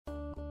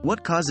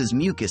What causes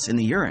mucus in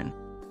the urine?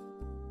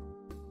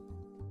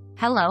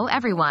 Hello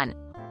everyone.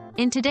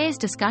 In today's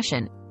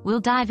discussion,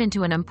 we'll dive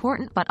into an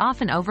important but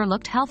often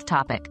overlooked health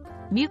topic,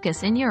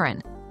 mucus in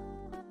urine.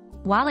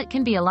 While it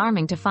can be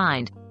alarming to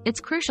find, it's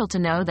crucial to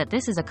know that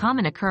this is a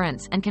common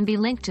occurrence and can be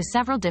linked to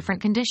several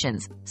different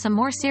conditions, some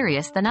more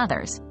serious than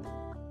others.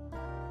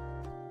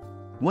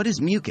 What is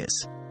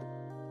mucus?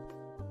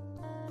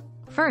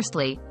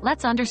 Firstly,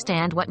 let's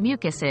understand what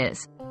mucus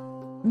is.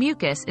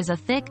 Mucus is a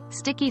thick,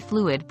 sticky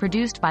fluid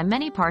produced by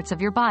many parts of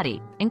your body,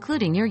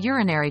 including your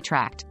urinary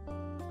tract.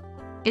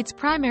 Its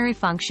primary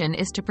function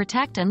is to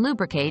protect and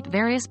lubricate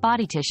various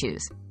body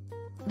tissues.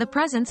 The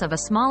presence of a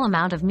small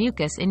amount of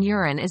mucus in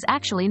urine is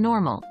actually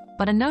normal,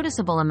 but a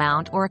noticeable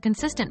amount or a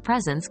consistent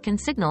presence can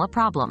signal a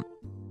problem.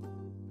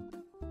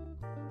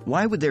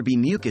 Why would there be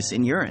mucus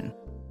in urine?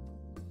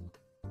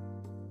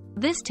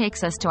 This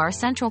takes us to our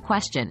central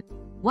question: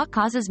 what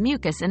causes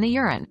mucus in the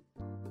urine?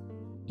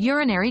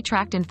 Urinary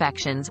tract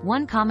infections.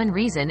 One common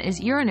reason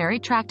is urinary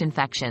tract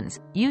infections,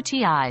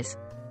 UTIs.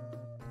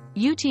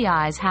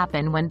 UTIs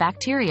happen when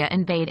bacteria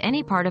invade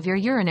any part of your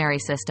urinary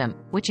system,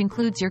 which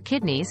includes your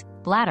kidneys,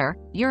 bladder,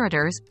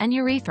 ureters, and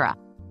urethra.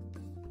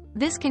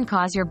 This can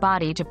cause your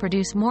body to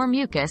produce more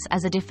mucus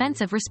as a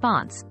defensive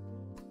response.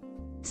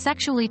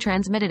 Sexually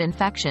transmitted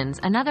infections.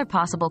 Another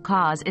possible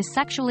cause is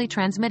sexually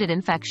transmitted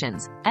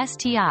infections,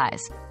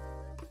 STIs.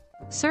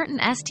 Certain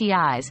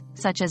STIs,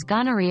 such as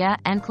gonorrhea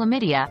and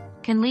chlamydia,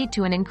 can lead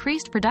to an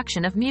increased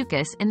production of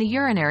mucus in the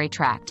urinary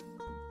tract.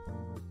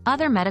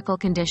 Other medical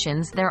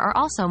conditions. There are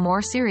also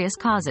more serious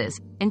causes,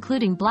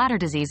 including bladder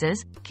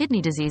diseases,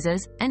 kidney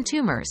diseases, and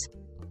tumors.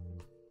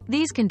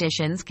 These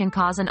conditions can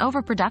cause an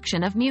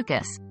overproduction of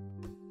mucus.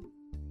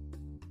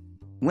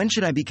 When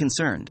should I be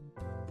concerned?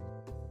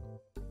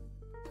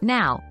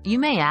 Now, you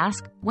may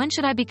ask, when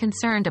should I be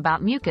concerned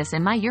about mucus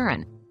in my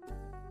urine?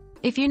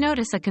 If you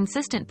notice a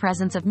consistent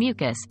presence of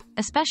mucus,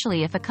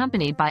 especially if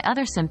accompanied by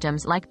other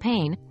symptoms like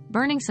pain,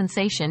 burning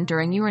sensation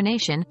during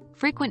urination,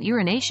 frequent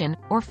urination,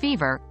 or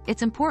fever,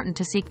 it's important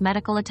to seek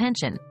medical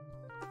attention.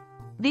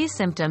 These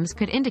symptoms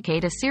could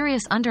indicate a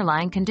serious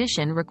underlying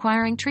condition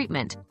requiring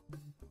treatment.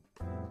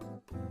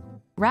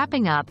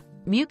 Wrapping up,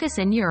 mucus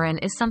in urine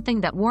is something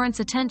that warrants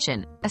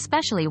attention,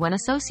 especially when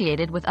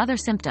associated with other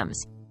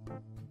symptoms.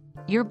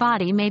 Your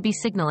body may be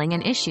signaling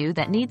an issue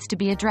that needs to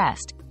be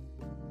addressed.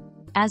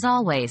 As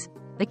always,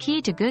 the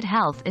key to good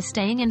health is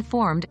staying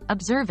informed,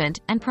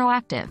 observant, and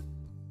proactive.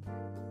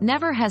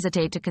 Never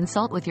hesitate to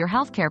consult with your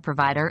healthcare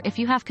provider if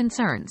you have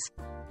concerns.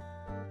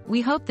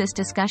 We hope this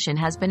discussion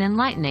has been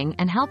enlightening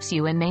and helps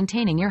you in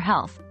maintaining your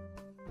health.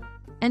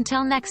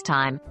 Until next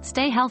time,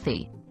 stay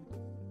healthy.